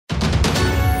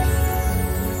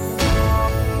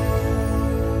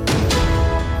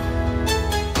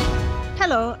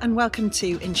and welcome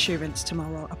to Insurance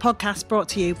Tomorrow, a podcast brought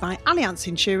to you by Allianz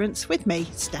Insurance with me,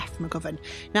 Steph McGovern.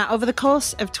 Now, over the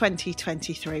course of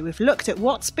 2023, we've looked at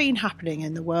what's been happening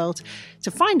in the world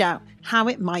to find out how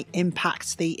it might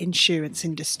impact the insurance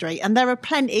industry. And there are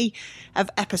plenty of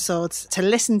episodes to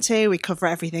listen to. We cover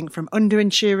everything from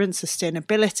underinsurance,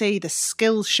 sustainability, the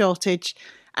skills shortage,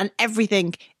 and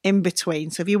everything in between.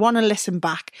 So if you want to listen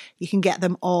back, you can get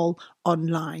them all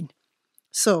online.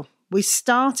 So we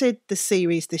started the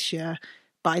series this year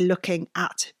by looking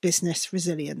at business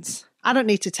resilience. I don't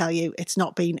need to tell you it's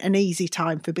not been an easy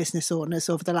time for business owners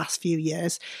over the last few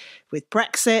years, with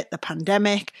Brexit, the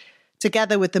pandemic,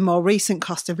 together with the more recent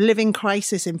cost of living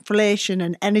crisis, inflation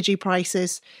and energy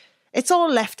prices. It's all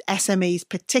left SMEs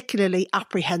particularly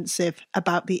apprehensive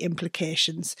about the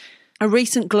implications. A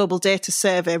recent global data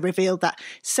survey revealed that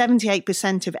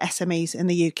 78% of SMEs in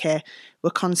the UK were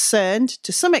concerned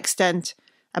to some extent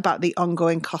about the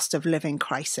ongoing cost of living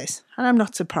crisis. And I'm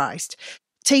not surprised.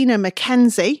 Tina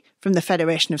McKenzie from the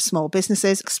Federation of Small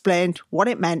Businesses explained what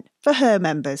it meant for her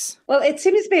members. Well, it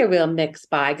seems to be a real mixed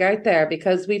bag out there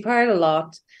because we've heard a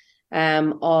lot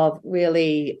of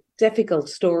really difficult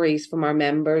stories from our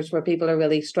members where people are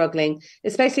really struggling,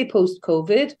 especially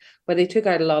post-COVID, where they took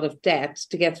out a lot of debt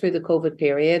to get through the COVID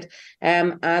period,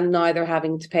 and now they're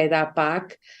having to pay that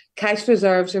back. Cash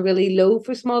reserves are really low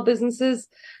for small businesses,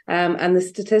 and the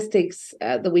statistics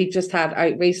that we've just had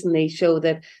out recently show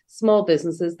that small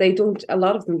businesses, a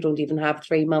lot of them don't even have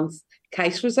 3 months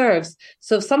cash reserves.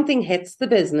 So if something hits the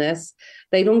business,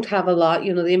 they don't have a lot,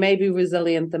 they may be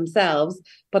resilient themselves,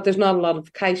 but there's not a lot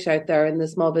of cash out there in the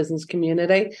small business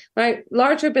community. Now,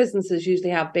 larger businesses usually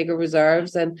have bigger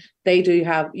reserves and they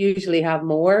usually have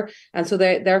more. And so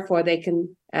therefore they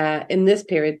can, in this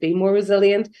period, be more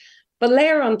resilient. But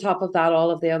layer on top of that all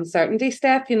of the uncertainty,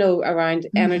 Steph, around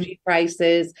energy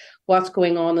prices, what's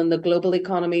going on in the global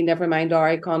economy, never mind our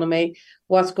economy,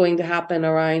 what's going to happen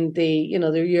around the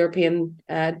European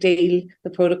deal,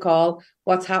 the protocol,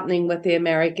 what's happening with the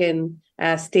American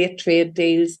state trade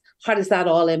deals, how does that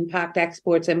all impact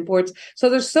exports, imports? So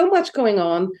there's so much going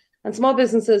on. And small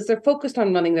businesses, they're focused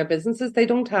on running their businesses. They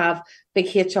don't have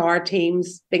big HR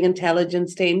teams, big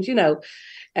intelligence teams,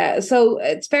 So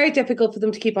it's very difficult for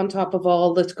them to keep on top of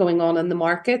all that's going on in the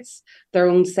markets, their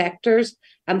own sectors,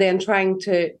 and then trying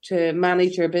to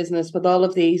manage your business with all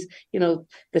of these,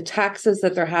 the taxes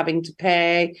that they're having to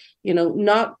pay,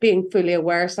 not being fully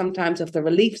aware sometimes of the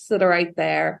reliefs that are out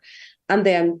there, and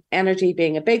then energy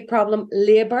being a big problem,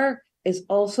 labour is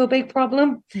also a big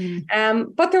problem.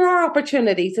 But there are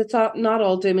opportunities. It's not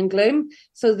all doom and gloom.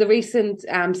 So the recent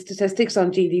statistics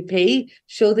on GDP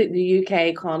show that the UK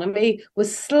economy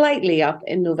was slightly up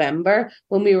in November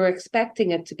when we were expecting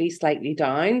it to be slightly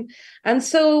down. And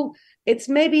so it's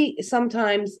maybe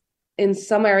sometimes in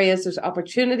some areas there's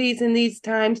opportunities in these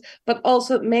times, but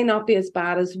also it may not be as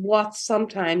bad as what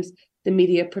sometimes the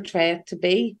media portray it to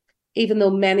be, even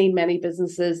though many, many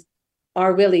businesses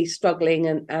are really struggling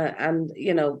and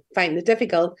finding it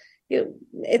difficult.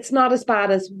 It's not as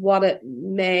bad as what it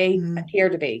may appear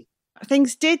to be.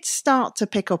 Things did start to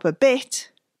pick up a bit,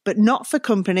 but not for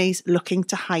companies looking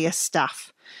to hire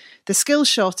staff. The skills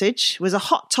shortage was a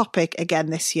hot topic again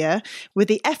this year, with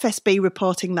the FSB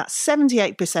reporting that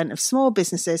 78% of small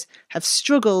businesses have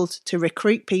struggled to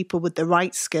recruit people with the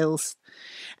right skills.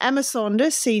 Emma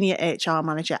Saunders, Senior HR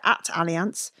Manager at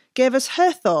Allianz, gave us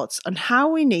her thoughts on how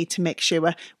we need to make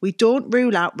sure we don't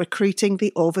rule out recruiting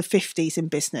the over 50s in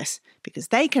business, because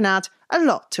they can add a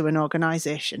lot to an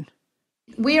organisation.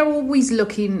 We are always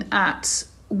looking at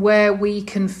where we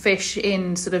can fish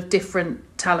in sort of different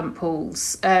talent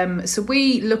pools. So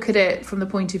we look at it from the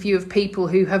point of view of people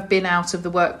who have been out of the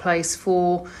workplace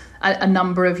for a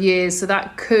number of years. So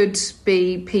that could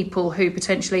be people who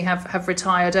potentially have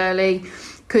retired early,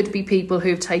 could be people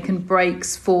who've taken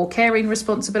breaks for caring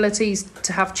responsibilities,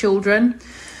 to have children.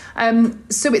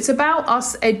 So it's about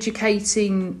us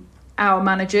educating our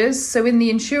managers. So in the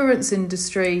insurance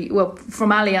industry, well, from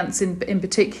Allianz in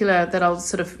particular, that I'll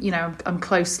sort of, I'm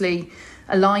closely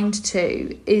aligned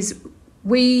to, is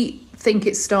we think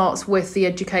it starts with the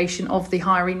education of the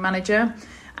hiring manager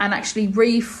and actually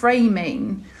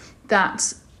reframing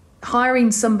that hiring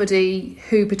somebody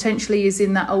who potentially is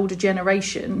in that older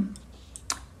generation.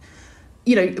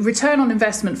 Return on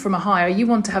investment from a hire, you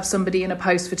want to have somebody in a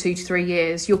post for 2 to 3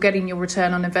 years, you're getting your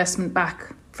return on investment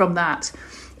back from that.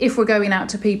 If we're going out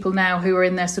to people now who are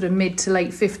in their sort of mid to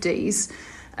late 50s,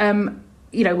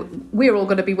 we're all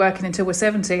going to be working until we're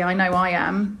 70. I know I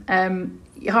am.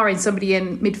 Hiring somebody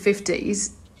in mid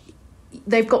 50s,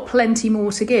 they've got plenty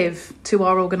more to give to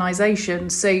our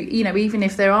organisation. So, even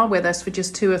if they are with us for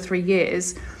just 2 or 3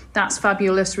 years, that's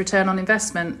fabulous return on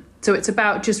investment. So it's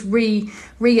about just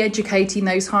re-educating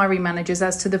those hiring managers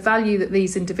as to the value that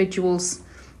these individuals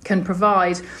can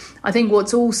provide. I think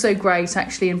what's also great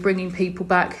actually in bringing people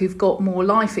back who've got more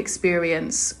life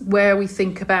experience, where we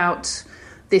think about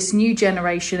this new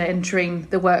generation entering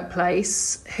the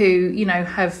workplace who, you know,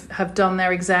 have done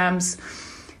their exams,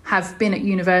 have been at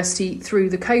university through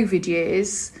the COVID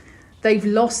years, they've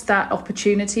lost that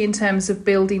opportunity in terms of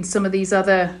building some of these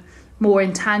other more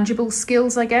intangible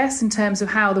skills, I guess, in terms of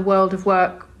how the world of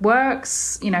work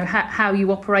works, you know, how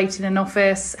you operate in an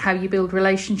office, how you build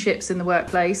relationships in the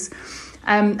workplace.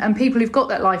 And people who've got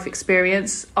that life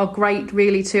experience are great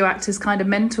really to act as kind of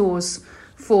mentors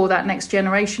for that next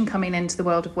generation coming into the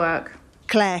world of work.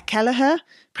 Claire Kelleher,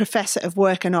 Professor of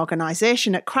Work and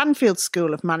Organisation at Cranfield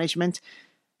School of Management,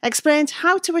 explained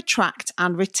how to attract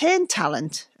and retain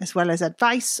talent, as well as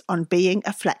advice on being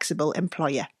a flexible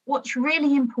employer. What's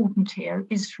really important here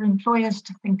is for employers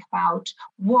to think about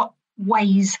what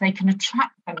ways they can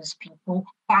attract those people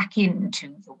back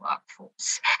into the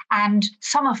workforce. And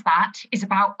some of that is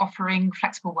about offering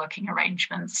flexible working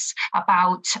arrangements,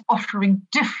 about offering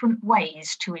different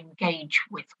ways to engage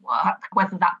with work,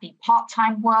 whether that be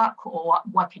part-time work or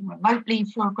working remotely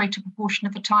for a greater proportion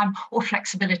of the time, or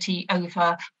flexibility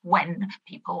over when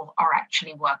people are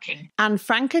actually working. Anne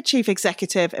Franker, Chief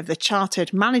Executive of the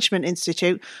Chartered Management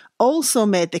Institute, also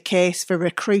made the case for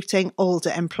recruiting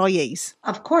older employees.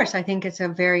 Of course, I think it's a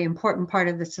very important part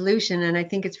of the solution. And I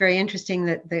think it's very interesting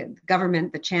that the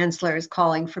government, the Chancellor, is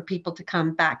calling for people to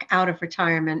come back out of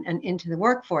retirement and into the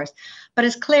workforce. But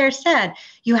as Claire said,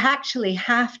 you actually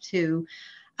have to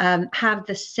have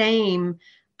the same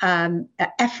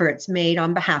efforts made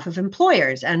on behalf of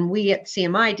employers. And we at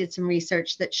CMI did some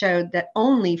research that showed that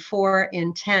only 4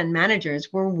 in 10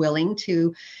 managers were willing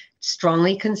to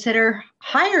strongly consider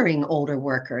hiring older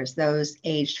workers, those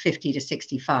aged 50 to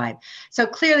 65. So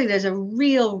clearly there's a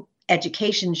real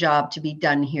education job to be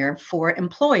done here for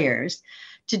employers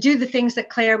to do the things that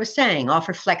Claire was saying,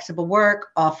 offer flexible work,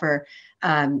 offer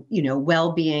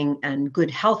well-being and good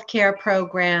healthcare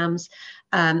programs,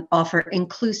 offer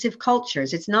inclusive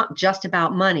cultures. It's not just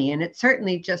about money, and it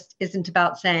certainly just isn't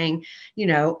about saying,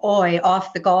 oi,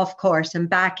 off the golf course and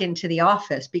back into the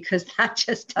office, because that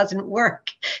just doesn't work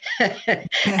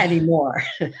anymore.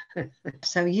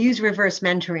 So use reverse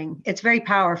mentoring. It's very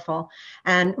powerful.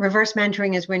 And reverse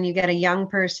mentoring is when you get a young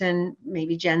person,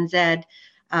 maybe Gen Z,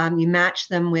 you match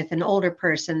them with an older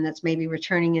person that's maybe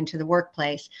returning into the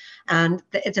workplace. And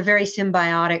it's a very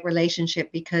symbiotic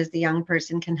relationship because the young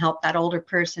person can help that older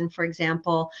person, for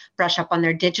example, brush up on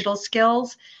their digital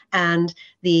skills. And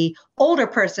the older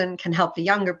person can help the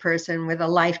younger person with a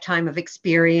lifetime of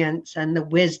experience and the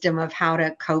wisdom of how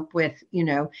to cope with,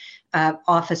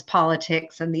 office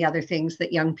politics and the other things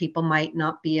that young people might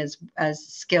not be as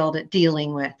skilled at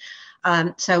dealing with.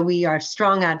 So we are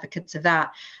strong advocates of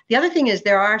that. The other thing is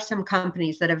there are some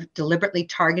companies that have deliberately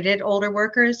targeted older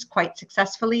workers quite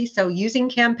successfully. So using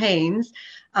campaigns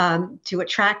to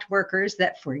attract workers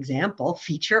that, for example,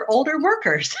 feature older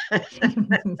workers.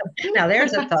 Now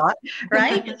there's a thought,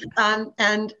 right?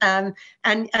 And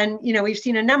we've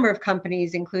seen a number of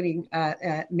companies, including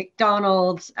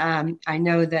McDonald's. I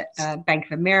know that Bank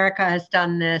of America has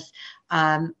done this.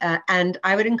 And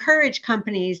I would encourage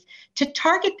companies to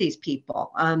target these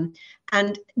people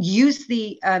and use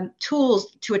the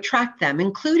tools to attract them,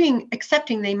 including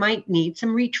accepting they might need some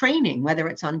retraining, whether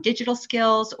it's on digital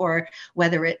skills or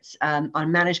whether it's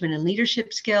on management and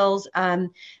leadership skills.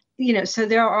 So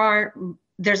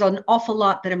there's an awful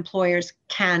lot that employers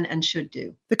can and should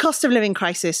do. The cost of living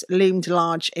crisis loomed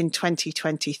large in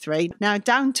 2023. Now,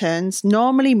 downturns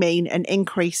normally mean an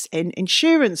increase in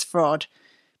insurance fraud,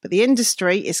 but the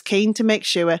industry is keen to make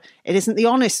sure it isn't the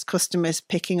honest customers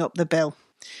picking up the bill.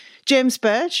 James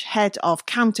Burge, head of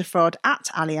counter fraud at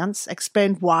Allianz,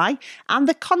 explained why and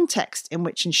the context in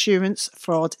which insurance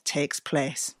fraud takes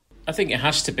place. I think it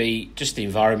has to be just the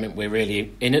environment we're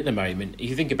really in at the moment.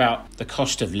 If you think about the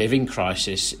cost of living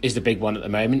crisis is the big one at the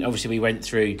moment. Obviously, we went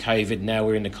through COVID, now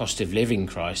we're in the cost of living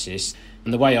crisis.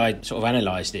 And the way I sort of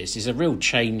analyse this is a real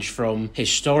change from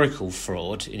historical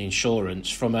fraud in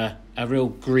insurance, from a real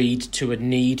greed to a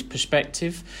need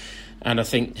perspective. And I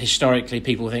think historically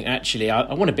people think, actually,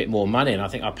 I want a bit more money, and I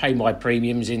think I pay my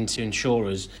premiums into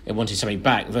insurers and wanted something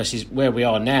back, versus where we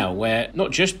are now, where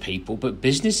not just people but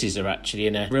businesses are actually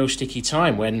in a real sticky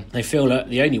time when they feel that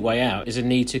the only way out is a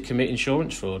need to commit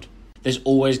insurance fraud. There's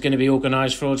always going to be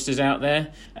organised fraudsters out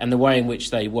there, and the way in which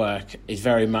they work is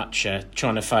very much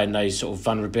trying to find those sort of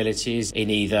vulnerabilities in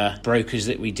either brokers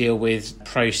that we deal with,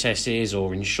 processes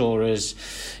or insurers,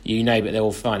 you name it,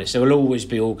 they'll find it. So there'll always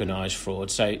be organised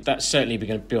fraud. So that's certainly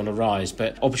going to be on the rise.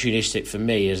 But opportunistic for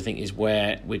me, I think, is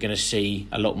where we're going to see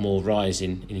a lot more rise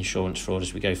in insurance fraud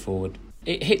as we go forward.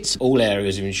 It hits all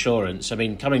areas of insurance. I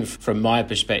mean, coming from my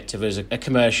perspective as a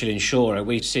commercial insurer,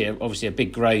 we see obviously a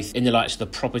big growth in the likes of the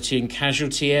property and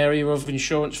casualty area of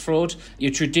insurance fraud. Your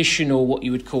traditional, what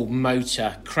you would call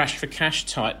motor, crash for cash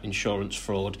type insurance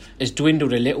fraud has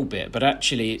dwindled a little bit, but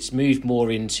actually it's moved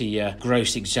more into your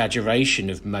gross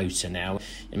exaggeration of motor now.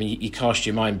 I mean, you cast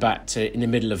your mind back to in the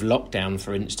middle of lockdown,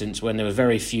 for instance, when there were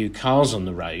very few cars on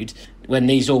the road, when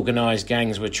these organised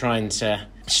gangs were trying to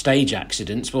stage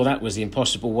accidents, well, that was the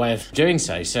impossible way of doing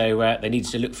so. So they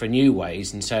needed to look for new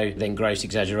ways, and so then gross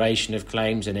exaggeration of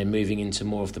claims, and then moving into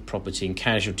more of the property and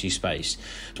casualty space.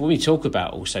 So when we talk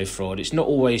about also fraud, it's not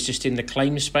always just in the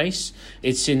claim space,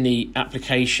 it's in the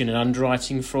application and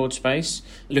underwriting fraud space,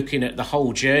 looking at the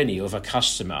whole journey of a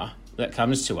customer that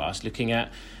comes to us, looking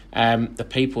at the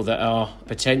people that are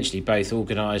potentially both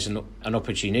organised and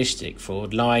opportunistic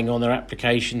fraud, lying on their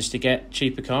applications to get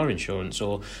cheaper car insurance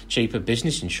or cheaper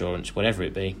business insurance, whatever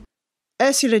it be.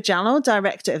 Ursula Jallow,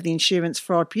 Director of the Insurance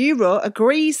Fraud Bureau,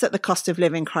 agrees that the cost of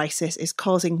living crisis is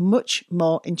causing much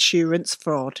more insurance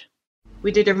fraud.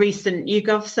 We did a recent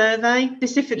YouGov survey,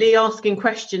 specifically asking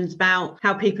questions about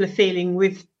how people are feeling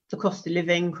with the cost of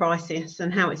living crisis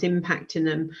and how it's impacting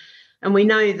them. And we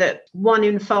know that 1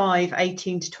 in 5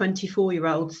 18 to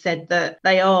 24-year-olds said that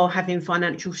they are having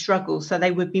financial struggles, so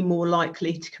they would be more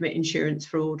likely to commit insurance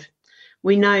fraud.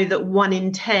 We know that 1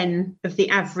 in 10 of the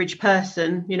average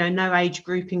person, no age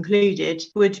group included,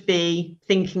 would be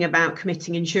thinking about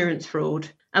committing insurance fraud.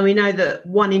 And we know that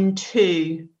 1 in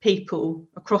 2 people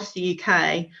across the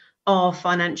UK are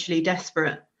financially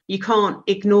desperate. You can't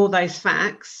ignore those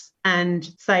facts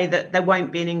and say that there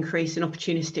won't be an increase in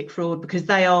opportunistic fraud, because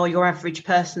they are your average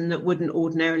person that wouldn't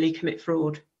ordinarily commit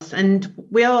fraud. And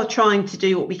we are trying to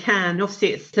do what we can. Obviously,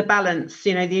 it's a balance.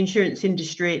 The insurance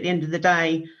industry at the end of the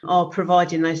day are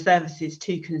providing those services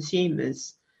to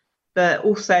consumers. But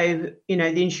also,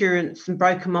 the insurance and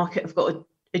broker market have got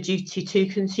a duty to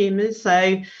consumers.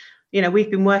 So,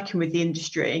 we've been working with the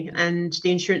industry, and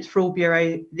the Insurance Fraud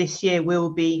Bureau this year will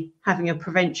be having a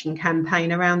prevention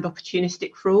campaign around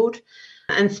opportunistic fraud,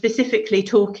 and specifically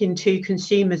talking to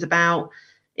consumers about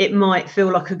it might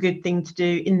feel like a good thing to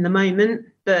do in the moment,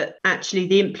 but actually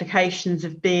the implications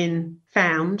have been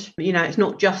found. It's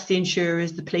not just the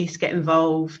insurers, the police get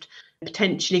involved,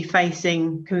 potentially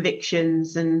facing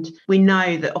convictions. And we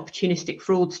know that opportunistic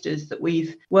fraudsters that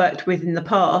we've worked with in the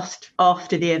past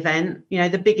after the event,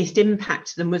 the biggest impact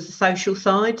to them was the social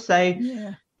side. So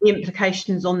the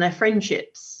implications on their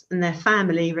friendships and their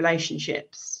family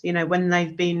relationships, when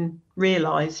they've been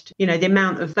realised, the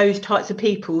amount of those types of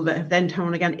people that have then turned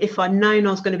on again. If I'd known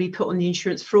I was going to be put on the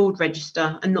insurance fraud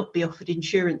register and not be offered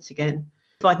insurance again,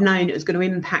 if I'd known it was going to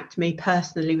impact me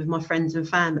personally with my friends and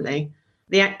family,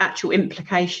 the actual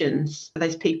implications for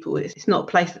those people, it's not a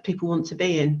place that people want to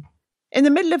be in. In the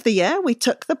middle of the year, we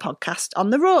took the podcast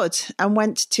on the road and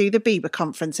went to the BIBA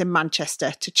conference in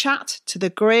Manchester to chat to the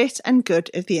great and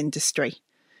good of the industry.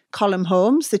 Colm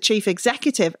Holmes, the Chief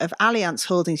Executive of Allianz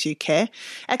Holdings UK,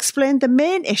 explained the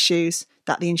main issues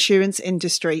that the insurance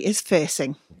industry is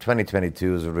facing.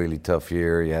 2022 was a really tough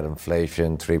year. You had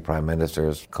inflation, 3 prime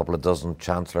ministers, a couple of dozen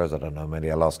chancellors, I don't know how many,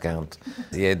 I lost count.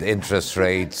 You had interest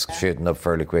rates shooting up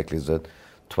fairly quickly, so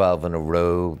 12 in a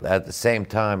row. At the same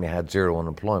time, you had zero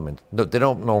unemployment. No, they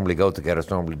don't normally go together,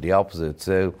 it's normally the opposite.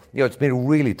 So, it's been a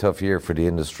really tough year for the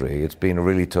industry. It's been a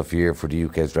really tough year for the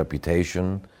UK's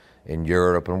reputation in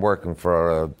Europe, and working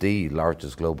for the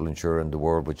largest global insurer in the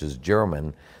world, which is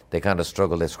German. They kind of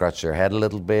struggle, they scratch their head a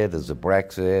little bit. Is it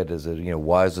Brexit? Is it,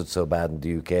 why is it so bad in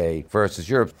the UK versus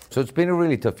Europe? So it's been a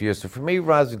really tough year. So for me,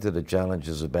 rising to the challenge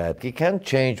is bad. You can't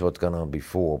change what's gone on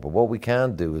before, but what we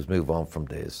can do is move on from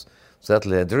this.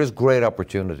 Settle in. There is great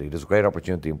opportunity. There's great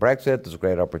opportunity in Brexit. There's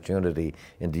great opportunity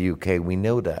in the UK. We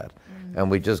know that. And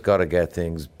we just got to get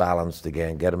things balanced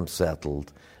again, get them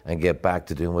settled, and get back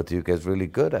to doing what the UK is really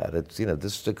good at. It's,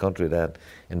 this is a country that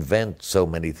invents so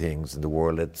many things in the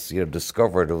world. It's,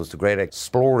 discovered, it was the great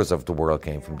explorers of the world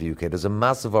came from the UK. There's a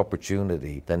massive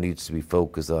opportunity that needs to be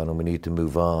focused on, and we need to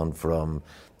move on from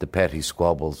the petty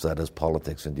squabbles that is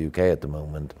politics in the UK at the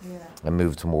moment, and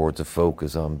move towards a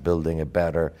focus on building a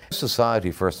better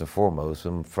society first and foremost,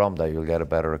 and from that you'll get a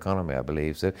better economy, I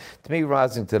believe. So to me,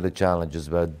 rising to the challenge is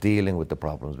about dealing with the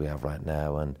problems we have right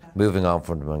now and moving on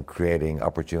from them and creating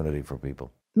opportunity for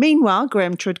people. Meanwhile,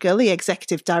 Graham Trudgill, the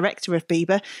Executive Director of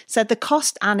BIBA, said the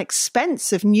cost and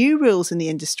expense of new rules in the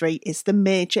industry is the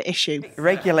major issue.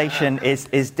 Regulation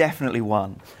is definitely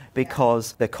one,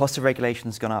 because the cost of regulation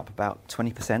has gone up about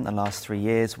 20% in the last 3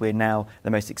 years. We're now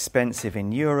the most expensive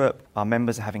in Europe. Our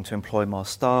members are having to employ more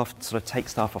staff, sort of take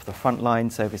staff off the front line,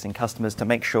 servicing customers, to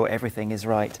make sure everything is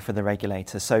right for the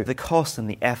regulator. So the cost and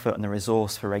the effort and the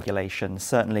resource for regulation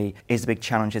certainly is a big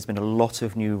challenge. There's been a lot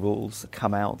of new rules that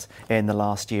come out in the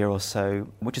last year or so,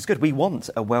 which is good. We want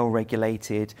a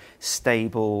well-regulated,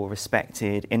 stable,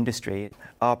 respected industry.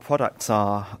 Our products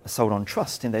are sold on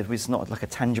trust, and it's not like a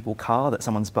tangible car that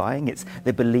someone's buying. It's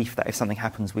the belief that if something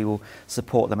happens, we will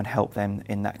support them and help them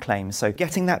in that claim. So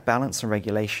getting that balance and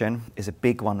regulation is a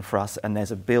big one for us, and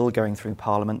there's a bill going through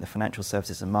Parliament, the Financial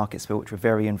Services and Markets Bill, which we're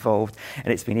very involved,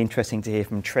 and it's been interesting to hear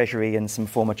from Treasury and some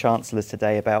former Chancellors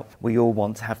today about we all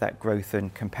want to have that growth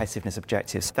and competitiveness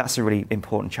objectives. That's a really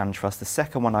important challenge for us. The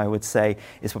second one I would say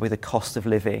is probably the cost of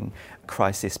living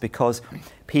crisis, because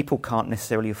people can't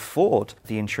necessarily afford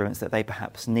the insurance that they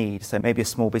perhaps need. So maybe a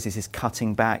small business is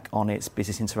cutting back on its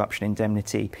business interruption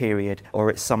indemnity period, or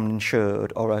it's some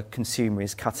insured, or a consumer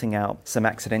is cutting out some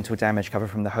accidental damage cover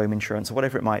from the home insurance, or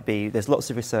whatever it might be. There's lots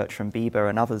of research from BIBA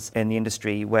and others in the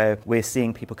industry where we're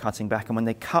seeing people cutting back, and when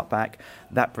they cut back,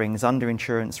 that brings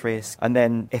underinsurance risk. And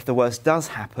then if the worst does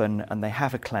happen and they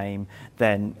have a claim,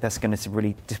 then that's going to be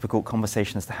really difficult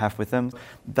conversations to have with them.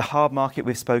 The hard market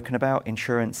we've spoken about,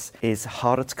 insurance, is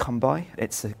harder to come by.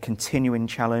 It's a continuing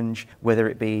challenge, whether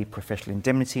it be professional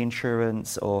indemnity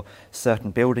insurance or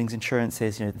certain buildings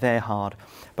insurances, they're hard.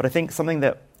 But I think something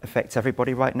that affects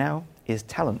everybody right now is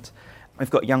talent. We've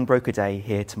got Young Broker Day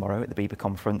here tomorrow at the BIBA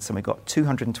conference, and we've got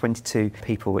 222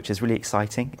 people, which is really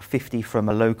exciting. 50 from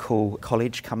a local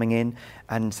college coming in,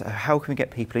 and how can we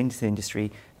get people into the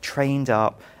industry trained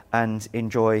up and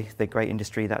enjoy the great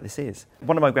industry that this is.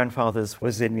 One of my grandfathers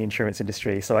was in the insurance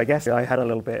industry, so I guess I had a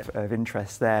little bit of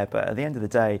interest there. But at the end of the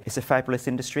day, it's a fabulous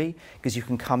industry because you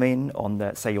can come in on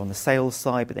the, say you're on the sales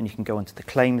side, but then you can go onto the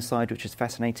claims side, which is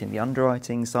fascinating, the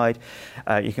underwriting side.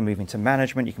 You can move into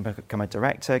management, you can become a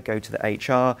director, go to the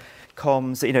HR,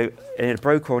 comms. A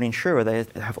broker or an insurer, they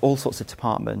have all sorts of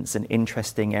departments and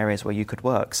interesting areas where you could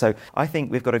work. So I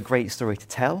think we've got a great story to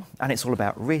tell, and it's all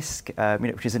about risk,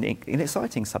 which is an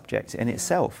exciting subject in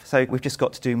itself. So we've just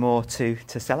got to do more to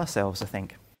sell ourselves, I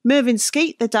think. Mervyn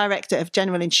Skeet, the Director of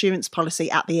General Insurance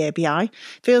Policy at the ABI,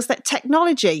 feels that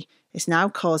technology is now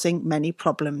causing many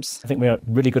problems. I think we have a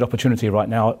really good opportunity right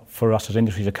now for us as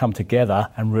industry to come together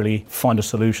and really find a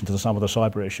solution to some of the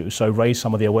cyber issues. So raise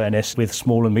some of the awareness with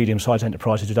small and medium-sized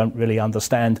enterprises who don't really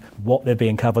understand what they're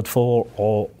being covered for,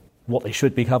 or what they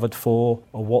should be covered for,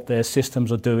 or what their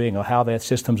systems are doing, or how their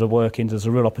systems are working. There's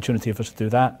a real opportunity for us to do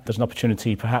that. There's an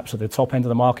opportunity perhaps at the top end of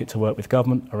the market to work with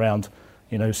government around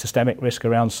systemic risk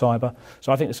around cyber.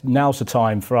 So I think now's the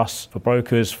time for us, for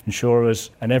brokers, insurers,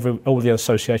 and all the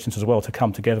associations as well, to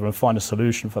come together and find a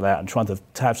solution for that, and trying to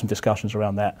have some discussions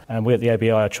around that. And we at the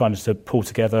ABI are trying to pull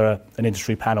together an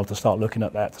industry panel to start looking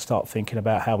at that, to start thinking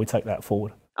about how we take that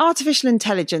forward. Artificial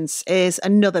intelligence is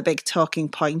another big talking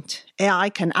point. AI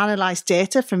can analyse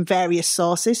data from various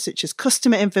sources such as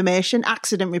customer information,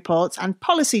 accident reports and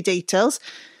policy details.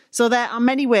 So there are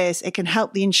many ways it can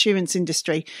help the insurance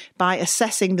industry by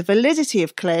assessing the validity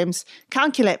of claims,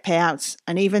 calculate payouts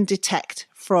and even detect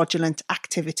fraudulent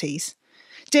activities.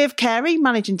 Dave Carey,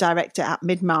 Managing Director at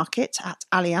Mid-Market at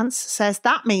Allianz, says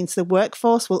that means the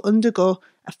workforce will undergo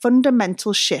a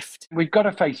fundamental shift. We've got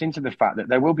to face into the fact that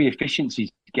there will be efficiencies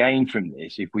gained from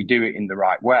this if we do it in the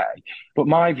right way. But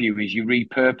my view is you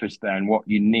repurpose then what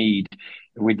you need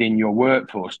within your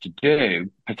workforce to do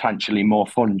potentially more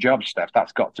fun job stuff.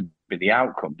 That's got to be the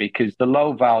outcome, because the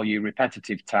low value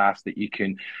repetitive tasks that you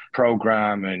can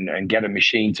program and get a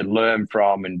machine to learn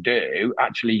from and do,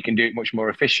 actually you can do it much more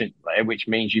efficiently, which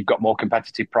means you've got more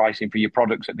competitive pricing for your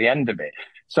products at the end of it.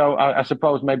 So I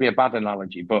suppose maybe a bad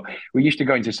analogy, but we used to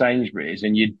go into Sainsbury's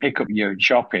and you'd pick up your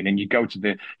shopping and you'd go to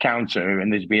the counter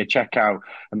and there'd be a checkout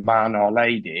man or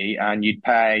lady and you'd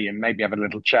pay and maybe have a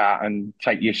little chat and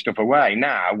take your stuff away.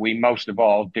 Now we most of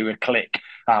all do a click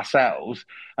ourselves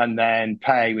and then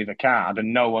pay with a card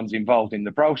and no one's involved in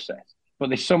the process. But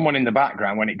there's someone in the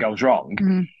background when it goes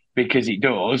wrong, because it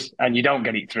does, and you don't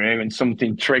get it through, and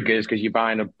something triggers because you're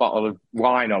buying a bottle of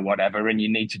wine or whatever, and you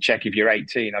need to check if you're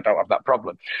 18. I don't have that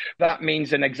problem. That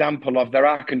means an example of there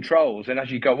are controls, and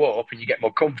as you go up and you get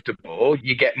more comfortable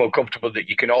that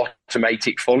you can automate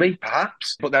it fully,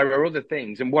 perhaps. But there are other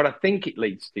things, and what I think it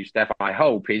leads to, Steph, I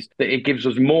hope, is that it gives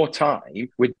us more time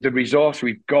with the resource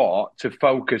we've got to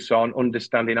focus on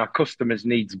understanding our customers'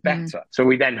 needs better. So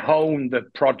we then hone the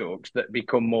products that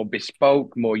become more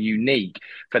bespoke, more unique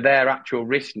for their actual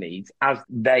risk needs as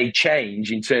they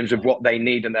change in terms of what they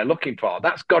need and they're looking for.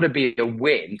 That's got to be a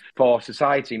win for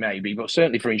society, maybe, but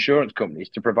certainly for insurance companies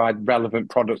to provide relevant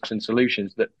products and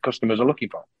solutions that customers are looking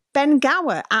for. Ben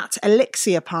Gower at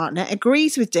Elixir Partner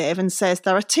agrees with Dave and says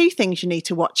there are two things you need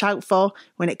to watch out for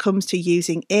when it comes to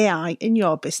using AI in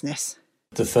your business.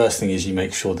 The first thing is you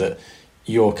make sure that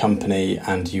your company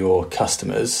and your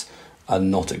customers are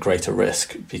not at greater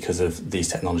risk because of these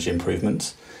technology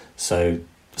improvements. So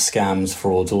scams,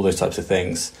 frauds, all those types of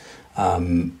things.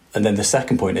 And then the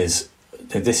second point is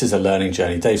this is a learning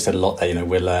journey. Dave said a lot there,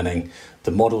 we're learning.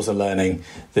 The models are learning.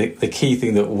 The key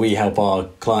thing that we help our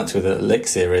clients with at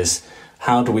Elixir is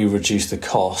how do we reduce the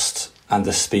cost and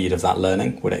the speed of that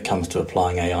learning when it comes to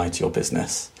applying AI to your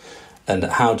business? And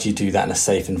how do you do that in a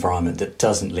safe environment that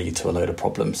doesn't lead to a load of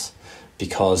problems?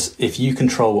 Because if you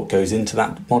control what goes into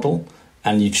that model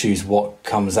and you choose what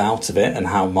comes out of it and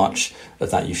how much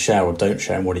of that you share or don't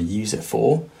share and what to use it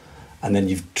for, and then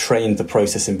you've trained the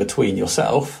process in between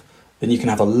yourself, then you can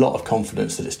have a lot of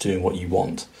confidence that it's doing what you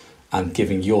want and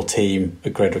giving your team a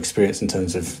greater experience in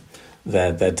terms of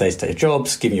their day-to-day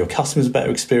jobs, giving your customers a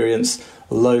better experience,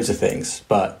 loads of things.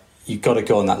 But you've got to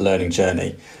go on that learning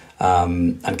journey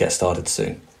and get started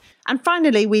soon. And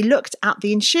finally, we looked at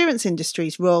the insurance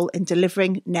industry's role in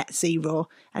delivering net zero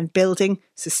and building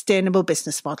sustainable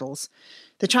business models.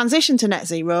 The transition to net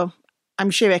zero,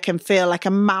 I'm sure it can feel like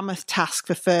a mammoth task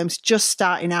for firms just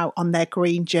starting out on their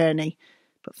green journey.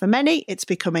 But for many, it's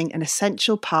becoming an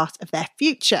essential part of their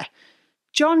future.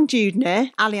 John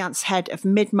Dewdney, Allianz Head of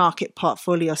Mid-Market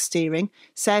Portfolio Steering,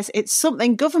 says it's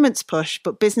something governments push,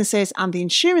 but businesses and the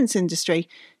insurance industry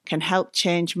can help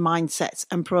change mindsets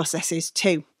and processes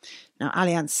too. Now,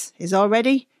 Allianz is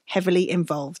already heavily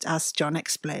involved, as John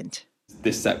explained.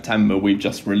 This September, we've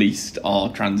just released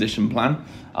our transition plan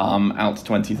out to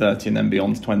 2030 and then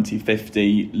beyond to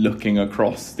 2050, looking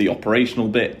across the operational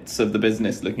bits of the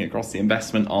business, looking across the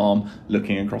investment arm,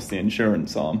 looking across the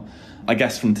insurance arm. I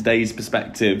guess from today's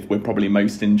perspective, we're probably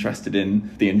most interested in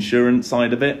the insurance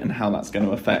side of it and how that's going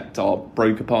to affect our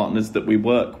broker partners that we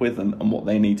work with and what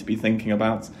they need to be thinking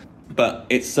about. But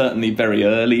it's certainly very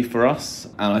early for us,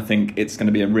 and I think it's going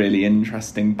to be a really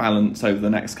interesting balance over the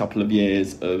next couple of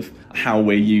years of how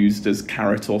we're used as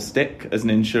carrot or stick as an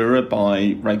insurer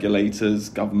by regulators,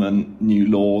 government, new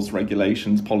laws,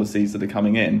 regulations, policies that are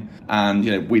coming in.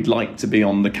 And we'd like to be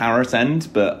on the carrot end,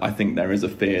 but I think there is a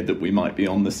fear that we might be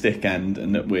on the stick end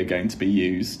and that we're going to be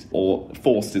used, or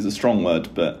forced is a strong word,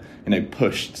 but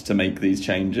pushed to make these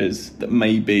changes that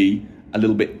may be a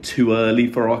little bit too early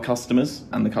for our customers,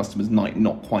 and the customers might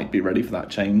not quite be ready for that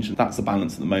change. That's the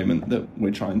balance at the moment that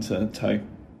we're trying to toe.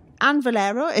 Anne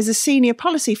Valero is a Senior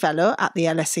Policy Fellow at the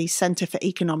LSE Centre for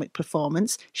Economic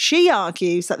Performance. She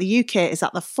argues that the UK is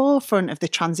at the forefront of the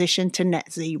transition to net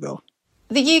zero.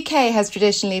 The UK has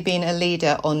traditionally been a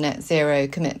leader on net zero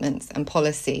commitments and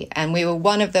policy, and we were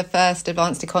one of the first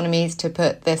advanced economies to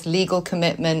put this legal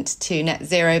commitment to net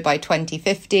zero by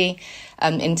 2050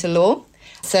 into law.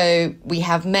 So we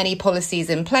have many policies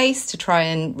in place to try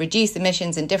and reduce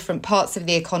emissions in different parts of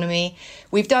the economy.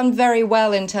 We've done very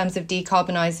well in terms of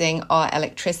decarbonising our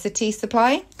electricity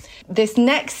supply. This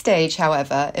next stage,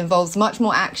 however, involves much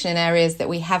more action in areas that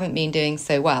we haven't been doing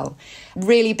so well.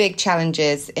 Really big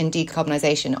challenges in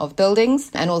decarbonisation of buildings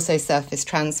and also surface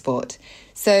transport.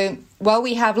 So while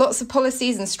we have lots of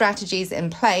policies and strategies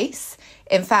in place,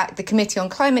 in fact, the Committee on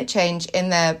Climate Change, in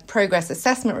their progress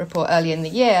assessment report earlier in the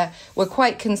year, were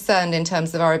quite concerned in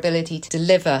terms of our ability to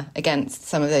deliver against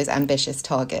some of those ambitious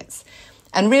targets.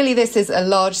 And really, this is a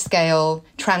large-scale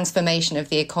transformation of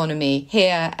the economy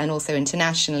here and also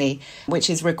internationally, which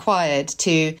is required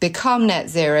to become net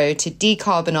zero, to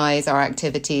decarbonise our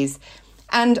activities,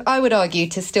 and I would argue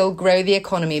to still grow the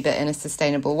economy, but in a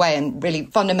sustainable way. And really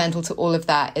fundamental to all of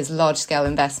that is large-scale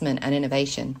investment and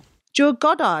innovation. Jo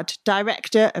Goddard,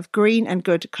 Director of Green and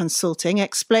Good Consulting,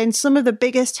 explains some of the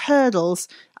biggest hurdles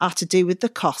are to do with the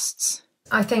costs.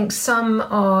 I think some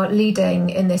are leading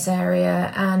in this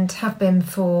area and have been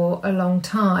for a long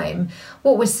time.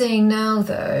 What we're seeing now,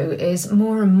 though, is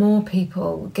more and more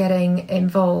people getting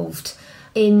involved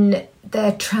in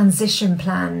their transition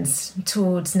plans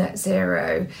towards net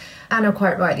zero. Anna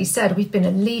quite rightly said, we've been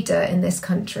a leader in this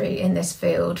country, in this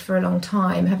field for a long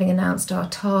time, having announced our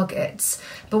targets.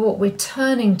 But what we're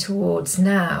turning towards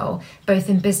now, both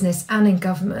in business and in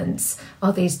governments,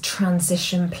 are these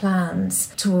transition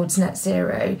plans towards net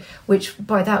zero, which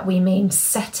by that we mean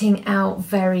setting out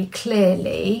very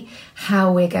clearly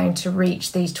how we're going to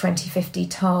reach these 2050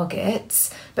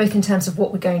 targets, both in terms of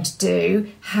what we're going to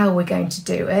do, how we're going to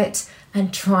do it,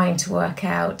 and trying to work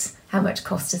out how much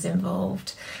cost is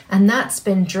involved. And that's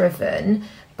been driven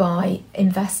by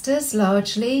investors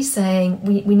largely saying,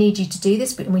 we need you to do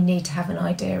this, but we need to have an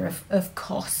idea of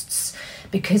costs,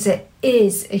 because it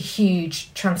is a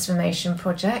huge transformation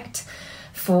project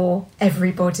for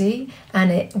everybody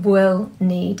and it will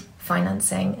need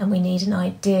financing, and we need an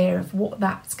idea of what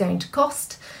that's going to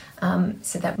cost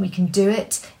so that we can do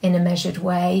it in a measured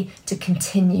way to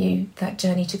continue that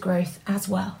journey to growth as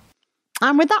well.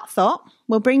 And with that thought,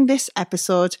 we'll bring this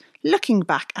episode looking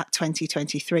back at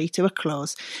 2023 to a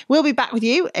close. We'll be back with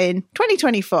you in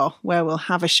 2024, where we'll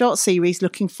have a short series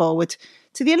looking forward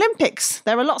to the Olympics.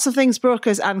 There are lots of things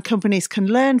brokers and companies can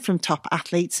learn from top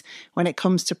athletes when it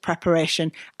comes to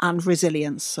preparation and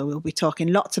resilience. So we'll be talking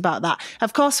lots about that.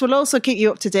 Of course, we'll also keep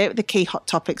you up to date with the key hot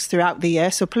topics throughout the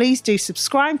year. So please do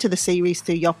subscribe to the series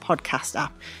through your podcast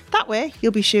app. That way,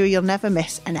 you'll be sure you'll never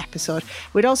miss an episode.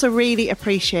 We'd also really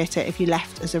appreciate it if you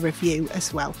left us a review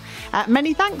as well.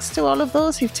 Many thanks to all of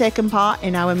those who've taken part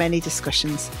in our many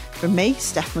discussions. From me,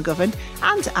 Steph McGovern,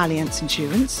 and Allianz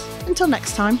Insurance. Until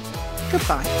next time,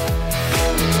 goodbye.